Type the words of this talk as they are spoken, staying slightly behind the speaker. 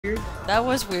weird. That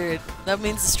was weird. That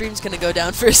means the stream's gonna go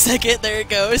down for a second. There it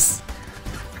goes.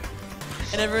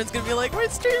 And everyone's gonna be like,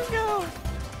 where'd stream go?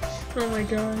 Oh my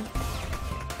god.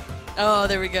 Oh,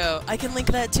 there we go. I can link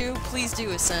that too. Please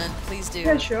do, Ascent. Please do.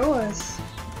 Yeah, show us.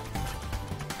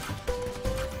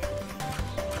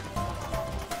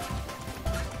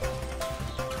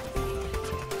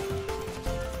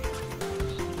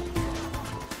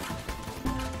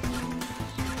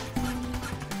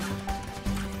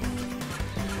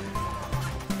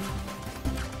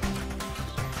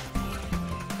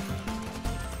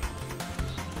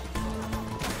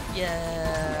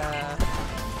 Yeah.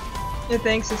 Yeah,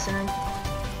 thanks, Ascent.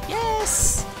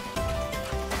 Yes!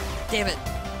 Damn it.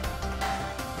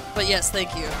 But yes,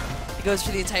 thank you. It goes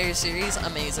for the entire series.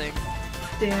 Amazing.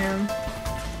 Damn.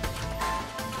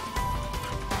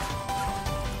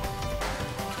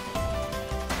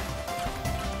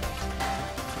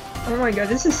 Oh my god,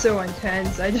 this is so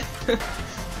intense.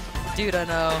 Dude, I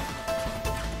know.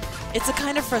 It's a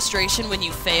kind of frustration when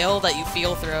you fail that you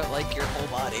feel throughout, like, your whole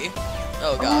body.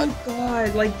 Oh god. Oh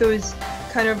god, like those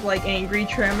kind of like angry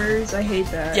tremors. I hate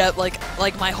that. Yeah, like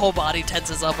my whole body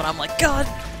tenses up and I'm like, God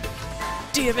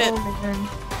damn it. Oh man.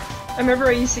 I remember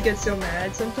I used to get so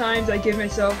mad sometimes. I give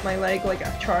myself my leg like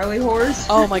a Charlie horse.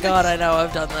 Oh my god, I know,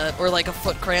 I've done that. Or like a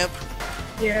foot cramp.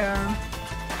 Yeah.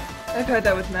 I've had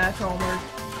that with math homework.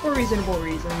 For reasonable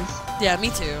reasons. Yeah, me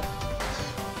too.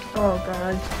 Oh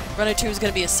god. Runner 2 is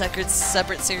gonna be a separate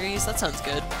series. That sounds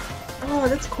good. Oh,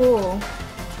 that's cool.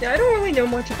 Yeah, I don't really know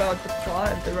much about the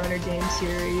plot of the Runner game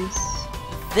series.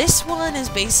 This one is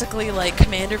basically like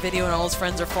Commander Video and all his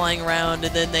friends are flying around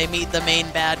and then they meet the main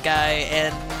bad guy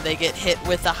and they get hit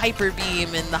with a hyper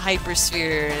beam in the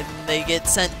hypersphere and they get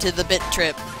sent to the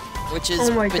BIT.TRIP, which is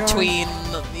between,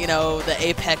 you know, the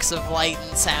apex of light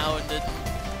and sound, and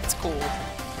it's cool.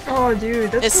 Oh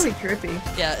dude, that's really trippy.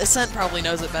 Yeah, Ascent probably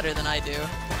knows it better than I do.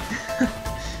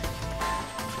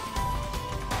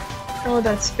 Oh,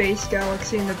 that space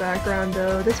galaxy in the background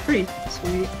though, that's pretty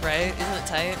sweet. Right? Isn't it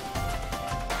tight?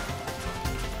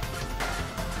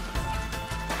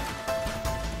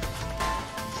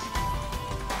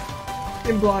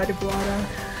 And blada blada.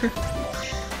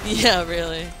 Yeah,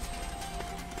 really.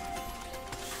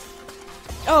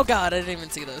 Oh god, I didn't even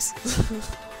see those.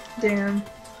 Damn.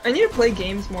 I need to play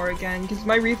games more again, because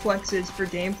my reflexes for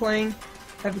game playing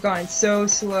have gone so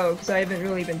slow, because I haven't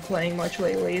really been playing much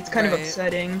lately. It's kind of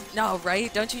upsetting. No,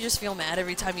 right? Don't you just feel mad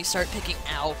every time you start picking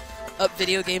up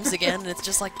video games again, and it's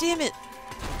just like, damn it!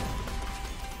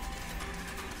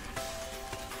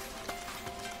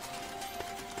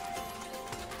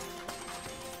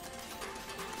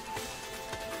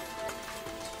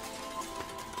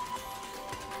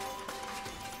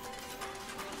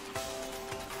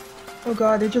 Oh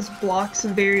god, they're just blocks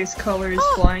of various colors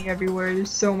flying everywhere.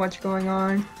 There's so much going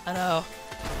on. I know.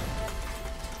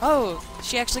 Oh,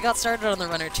 she actually got started on the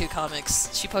Runner 2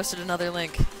 comics. She posted another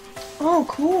link. Oh,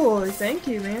 cool. Thank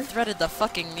you, man. Threaded the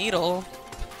fucking needle.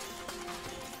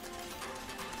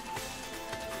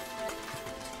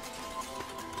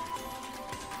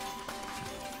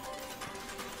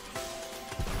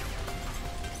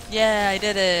 Yeah, I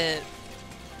did it.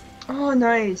 Oh,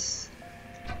 nice.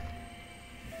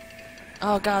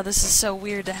 Oh god, this is so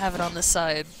weird to have it on this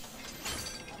side.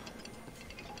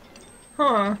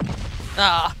 Huh.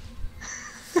 Ah.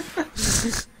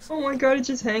 Oh my god, it's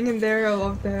just hanging there. I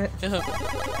love that.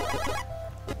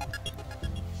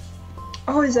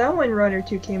 Oh, is that when Runner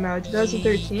 2 came out?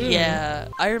 2013? Yeah,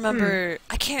 I remember.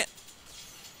 I can't.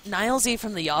 Nilesy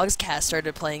from the Yogs cast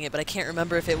started playing it, but I can't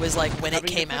remember if it was like when it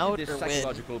came out or when.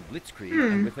 I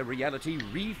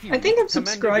think I'm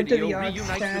subscribed to the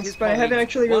Yogs cast, but I haven't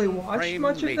actually really watched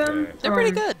much of them. They're pretty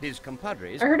good. I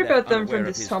heard about them from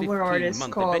this Tumblr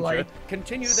artist called like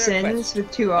Sins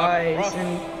with 2 eyes,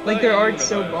 and like their art's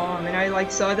so bomb. And I like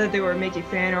saw that they were making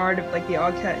fan art of like the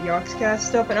Yogs cast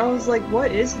stuff, and I was like,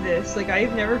 what is this? Like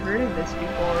I've never heard of this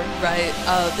before. Right.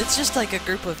 It's just like a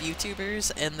group of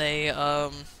YouTubers, and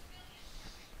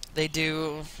they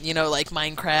do, you know, like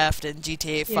Minecraft and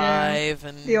GTA 5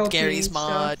 and Gary's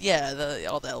Mod. Yeah,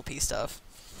 all the LP stuff.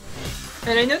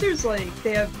 And I know there's like,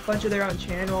 they have a bunch of their own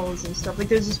channels and stuff. Like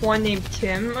there's this one named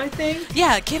Kim, I think.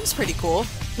 Yeah, Kim's pretty cool.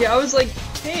 Yeah, I was like,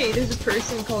 hey, there's a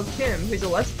person called Kim who's a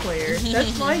Let's Player.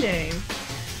 That's my name.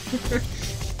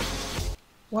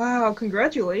 Wow,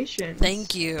 congratulations.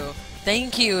 Thank you.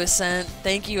 Thank you, Ascent.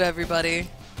 Thank you, everybody.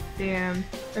 Damn,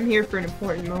 I'm here for an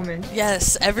important moment.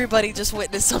 Yes, everybody just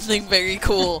witnessed something very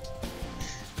cool.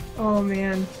 Oh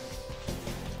man.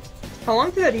 How long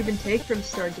did that even take from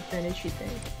start to finish, you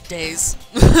think? Days.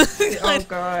 Oh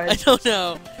god. I don't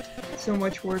know. So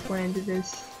much work went into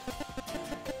this.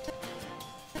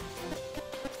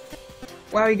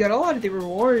 Wow, you got a lot of the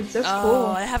rewards. That's cool. Oh,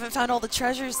 I haven't found all the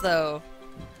treasures, though.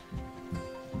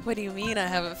 What do you mean I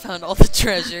haven't found all the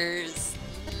treasures?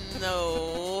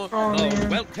 No. Oh, the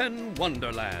Welkin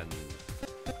Wonderland.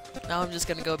 Now I'm just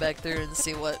gonna go back through and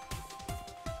see what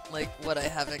I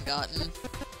haven't gotten.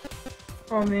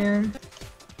 Oh, man.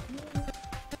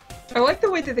 I like the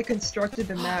way that they constructed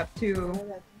the map, too.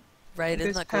 Right,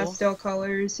 isn't that cool? Pastel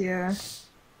colors, yeah.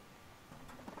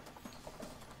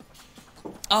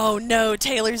 Oh no,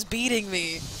 Taylor's beating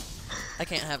me! I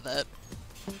can't have that.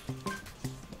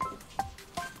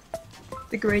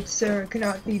 The great Sarah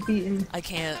cannot be beaten. I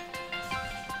can't.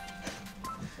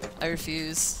 I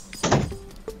refuse.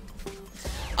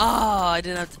 Oh, I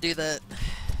didn't have to do that.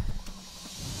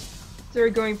 They're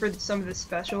going for some of the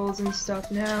specials and stuff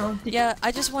now. Yeah,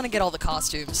 I just want to get all the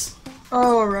costumes.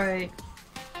 Oh, right.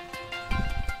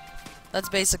 That's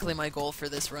basically my goal for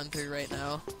this run-through right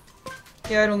now.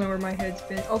 Yeah, I don't know where my head's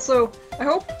been. Also, I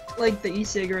hope, like, the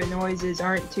e-cigarette noises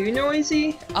aren't too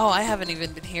noisy. Oh, I haven't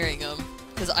even been hearing them.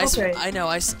 Because I know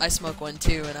I smoke one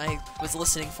too, and I was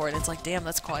listening for it, and it's like, damn,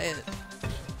 that's quiet.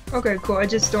 Okay, cool. I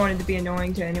just don't want it to be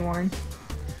annoying to anyone.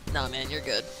 Nah, man, you're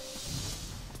good.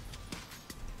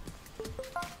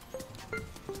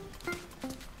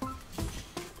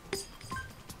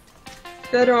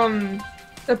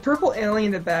 That purple alien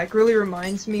in the back really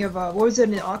reminds me of, what was it,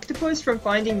 an octopus from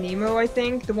Finding Nemo, I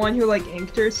think? The one who, like,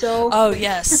 inked herself? Oh,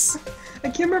 yes. I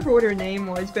can't remember what her name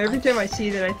was, but every time I see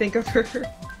that, I think of her.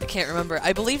 I can't remember.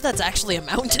 I believe that's actually a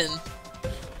mountain.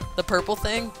 The purple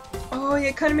thing. Oh, yeah,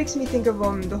 it kind of makes me think of,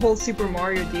 the whole Super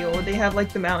Mario deal, where they have,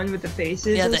 like, the mountain with the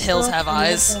faces. Yeah, and the hills have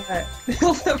eyes. The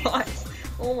hills have eyes.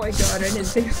 Oh my god, I didn't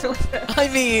think of it like that. I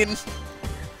mean...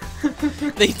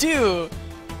 they do!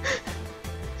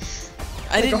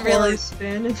 I like didn't a realize.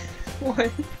 Spin.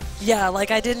 What? Yeah,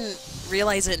 like I didn't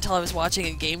realize it until I was watching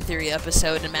a Game Theory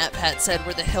episode, and Matt Pat said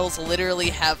where the hills literally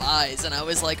have eyes, and I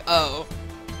was like, oh.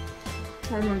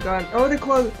 Oh my god. Oh, they're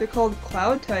called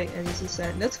Cloud Titans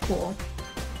Ascent. That's cool.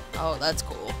 Oh, that's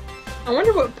cool. I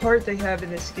wonder what part they have in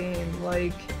this game.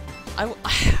 Like,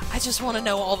 I just want to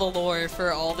know all the lore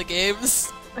for all the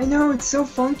games. I know, it's so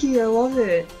funky. I love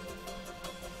it.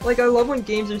 Like, I love when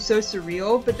games are so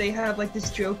surreal, but they have, like,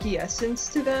 this jokey essence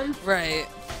to them. Right.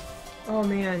 Oh,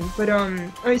 man. But, I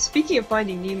mean, speaking of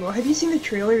Finding Nemo, have you seen the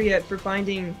trailer yet for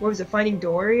Finding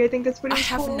Dory? I think that's what it's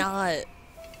called. I have not.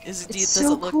 Does it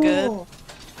look cool. good?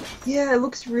 Yeah, it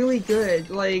looks really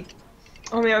good. Like,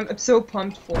 oh man, I'm so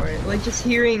pumped for it. Like, just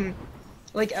hearing,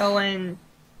 like, Ellen,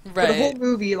 for the whole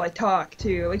movie, like, talk,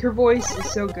 too. Like, her voice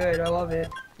is so good. I love it.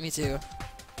 Me too.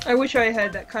 I wish I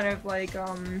had that kind of, like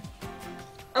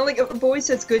a voice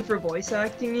that's good for voice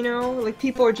acting, you know? Like,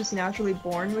 people are just naturally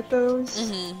born with those.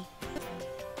 Mm-hmm.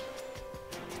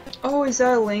 Oh, is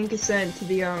that a link sent to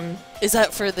the, Is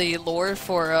that for the lore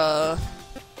for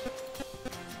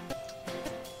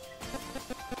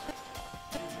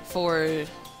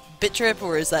BIT.TRIP,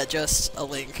 or is that just a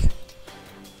link?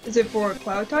 Is it for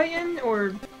Cloud Titan,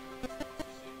 or...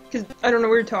 Because, I don't know,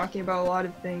 we were talking about a lot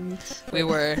of things. We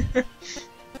were.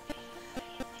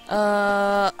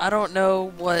 I don't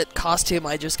know what costume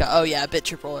I just got. Oh yeah,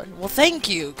 BIT.TRIP roller. Well, thank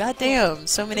you! Goddamn,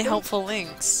 so many helpful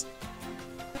links.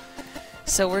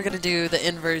 So we're gonna do the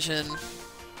inversion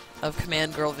of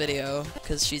Command Girl video,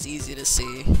 because she's easy to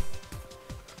see.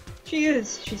 She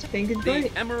is. She's pink and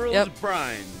bright. The Emerald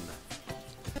Brine.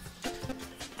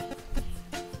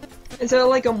 Is that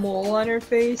like a mole on her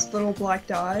face? Little black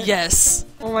dot? Yes.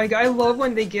 Oh my god, I love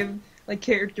when they give, like,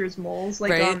 characters moles.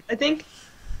 Like, I think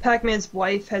Pac-Man's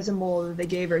wife has a mole that they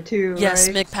gave her too, yes,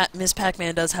 right? Miss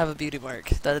Pac-Man does have a beauty mark.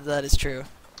 That is true.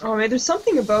 Oh man, there's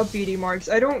something about beauty marks.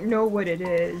 I don't know what it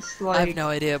is. Like, I have no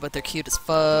idea, but they're cute as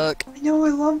fuck. I know, I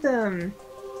love them.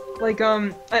 Like,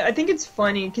 I think it's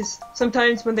funny, because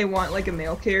sometimes when they want, like, a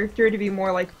male character to be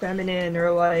more, like, feminine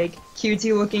or, like,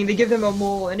 cutesy looking, they give them a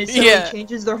mole, and it suddenly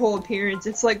changes their whole appearance.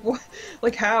 It's like, what?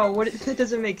 Like, how? What? That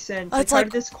doesn't make sense. Like, how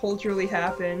did this culturally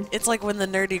happen? It's like when the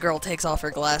nerdy girl takes off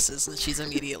her glasses and she's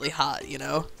immediately hot, you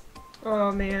know?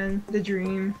 Oh man, the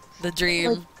dream. The dream.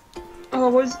 Like, oh,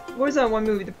 what was that one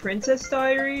movie, The Princess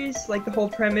Diaries? Like, the whole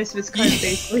premise was kind of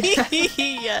basically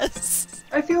yes.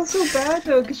 I feel so bad,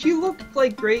 though, because she looked,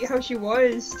 like, great how she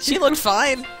was. She looked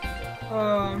fine.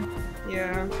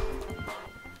 Yeah.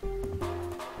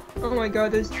 Oh my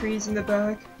god, those trees in the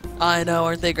back. I know,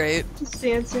 aren't they great? Just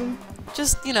dancing.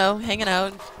 Just, you know, hanging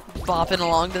out, bopping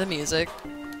along to the music.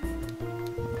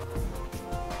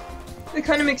 It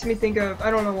kind of makes me think of,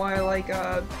 I don't know why, like,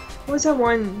 what's that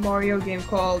one Mario game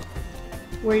called?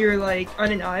 Where you're, like, on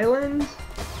an island?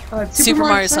 Super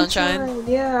Mario Sunshine.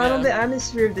 Yeah, I love the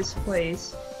atmosphere of this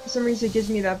place. For some reason, it gives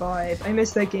me that vibe. I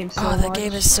miss that game so much. Oh, that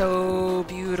game is so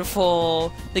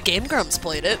beautiful. The Game Grumps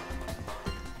played it.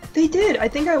 They did. I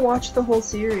think I watched the whole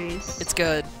series. It's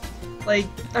good. Like,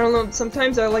 I don't know,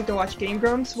 sometimes I like to watch Game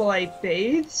Grumps while I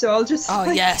bathe, so I'll just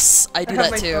yes, I do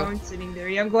that too. I have my phone sitting there.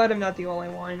 Yeah, I'm glad I'm not the only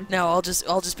one. No, I'll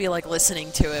just be like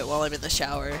listening to it while I'm in the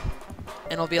shower.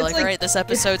 And I'll be like, like, alright, this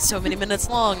episode's so many minutes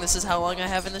long, this is how long I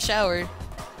have in the shower.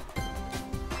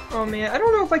 Oh man, I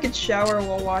don't know if I could shower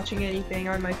while watching anything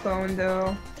on my phone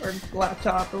though, or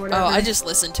laptop or whatever. Oh, I just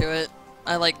listen to it.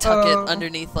 I like tuck it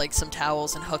underneath like some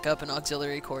towels and hook up an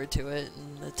auxiliary cord to it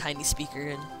and a tiny speaker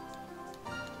and...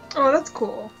 Oh, that's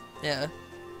cool. Yeah.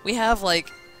 We have like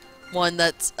one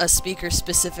that's a speaker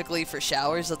specifically for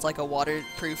showers that's like a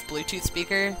waterproof Bluetooth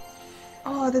speaker.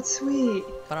 Oh, that's sweet.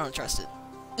 But I don't trust it.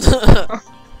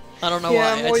 I don't know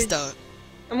why, I just don't.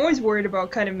 I'm always worried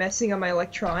about kind of messing up my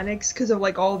electronics because of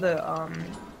like all the,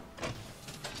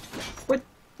 what?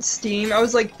 Steam? I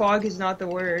was like, fog is not the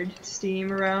word.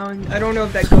 Steam around. I don't know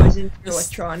if that goes into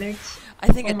electronics. I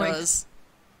think it does.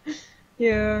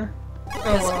 Yeah. Oh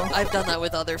well. I've done that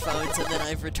with other phones and then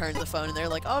I've returned the phone and they're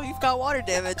like, oh, you've got water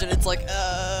damage, and it's like,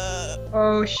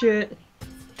 Oh shit.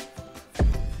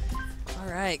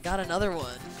 Alright, got another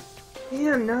one.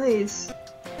 Damn, nice.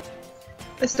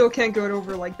 I still can't go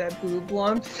over like that boob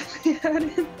lump that they had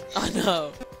in. I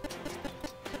know.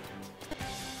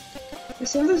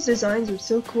 Some of those designs are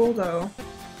so cool though.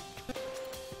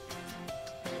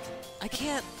 I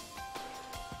can't...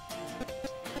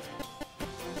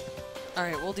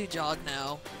 Alright, we'll do jog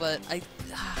now, but I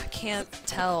can't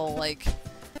tell, like...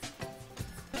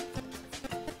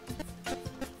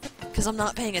 Because I'm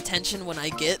not paying attention when I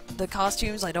get the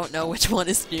costumes, I don't know which one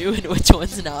is new and which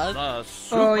one's not.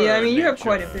 Oh yeah, I mean you have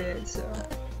quite a bit, so...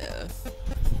 Yeah.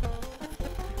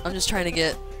 I'm just trying to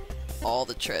get all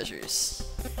the treasures.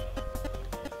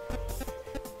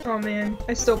 Oh man,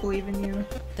 I still believe in you.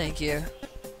 Thank you.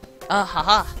 Ah,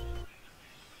 haha!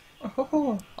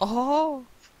 Oh. Oh!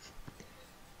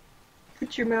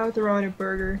 Put your mouth around a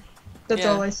burger. That's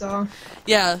all I saw.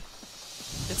 Yeah.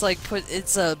 It's like,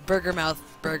 it's Burger Mouth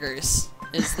Burgers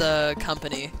is the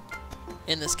company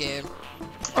in this game.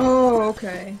 Oh,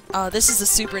 okay. This is the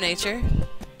Supernature.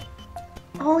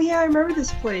 Oh yeah, I remember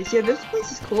this place. Yeah, this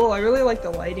place is cool. I really like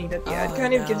the lighting that they had.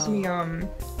 Kind of gives me,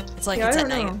 It's like it's at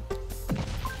night.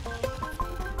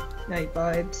 Night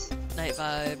vibes. Night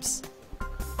vibes.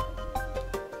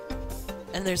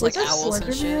 And there's like owls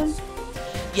and shit.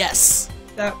 Yes!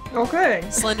 Okay.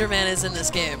 Slender Man is in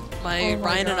this game.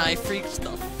 Ryan and I freaked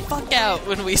the fuck out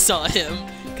when we saw him.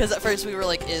 Because at first we were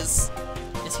like, is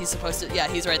he supposed to? Yeah,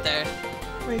 he's right there.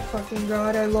 My fucking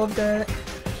god, I love that.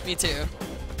 Me too.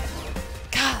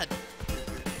 God!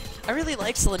 I really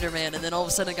liked Slender Man, and then all of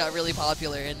a sudden it got really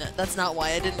popular, and that's not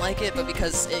why I didn't like it, but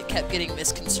because it kept getting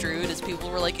misconstrued as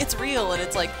people were like, it's real, and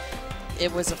it's like,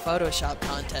 it was a Photoshop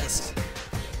contest.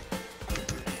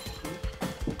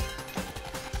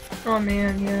 Oh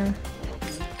man, yeah.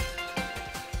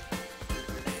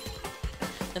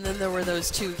 And then there were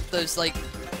those like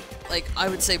I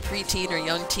would say preteen or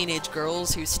young teenage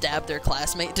girls who stabbed their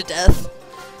classmate to death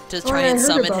to try and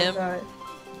summon him. That.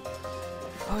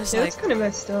 I was yeah, like, that's kind of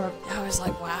messed up. I was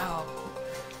like, wow,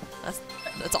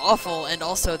 that's awful, and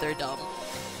also they're dumb.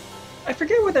 I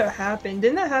forget where that happened.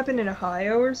 Didn't that happen in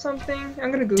Ohio or something?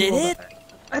 I'm gonna Google Did it? that.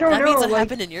 I don't know. That means it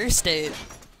happened in your state.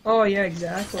 Oh yeah,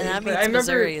 exactly. And that means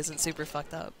Missouri isn't super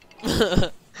fucked up.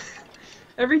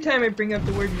 Every time I bring up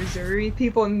the word Missouri,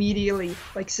 people immediately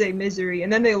like say misery,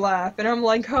 and then they laugh, and I'm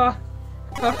like, ha,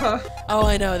 ha, ha. Oh,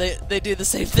 I know. They do the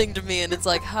same thing to me, and it's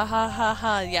like, ha ha ha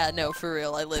ha. Yeah, no, for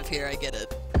real. I live here. I get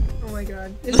it. Oh my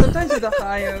god. And sometimes with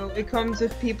Ohio, it comes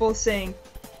with people saying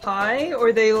hi,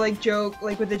 or they like joke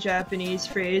like with the Japanese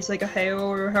phrase like Ohio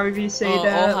or however you say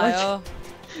that. Ohio.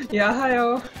 Like, yeah,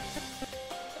 Ohio.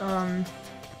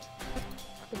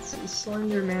 Let's see,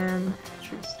 Slender Man.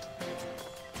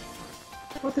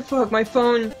 What the fuck? My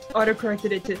phone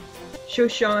autocorrected it to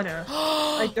Shoshana.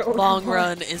 I don't Long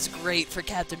Run is great for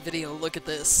Captain Video. Look at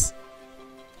this.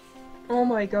 Oh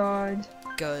my god.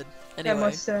 Good. Anyway. That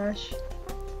mustache.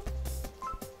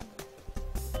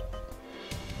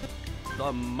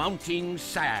 The Mounting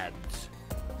Sads.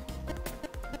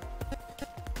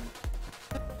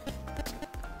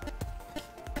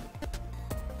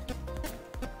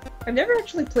 I've never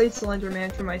actually played Slender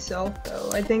Man for myself, though.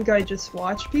 I think I just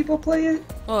watch people play it.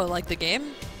 Oh, like the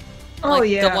game? Oh, like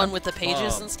yeah. The one with the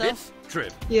pages and stuff?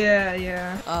 BIT.TRIP. Yeah,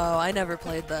 yeah. Oh, I never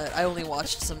played that. I only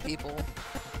watched some people.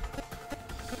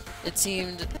 It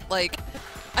seemed like...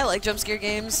 I like jump scare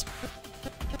games,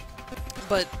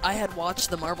 but I had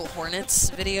watched the Marble Hornets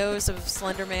videos of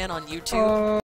Slender Man on YouTube.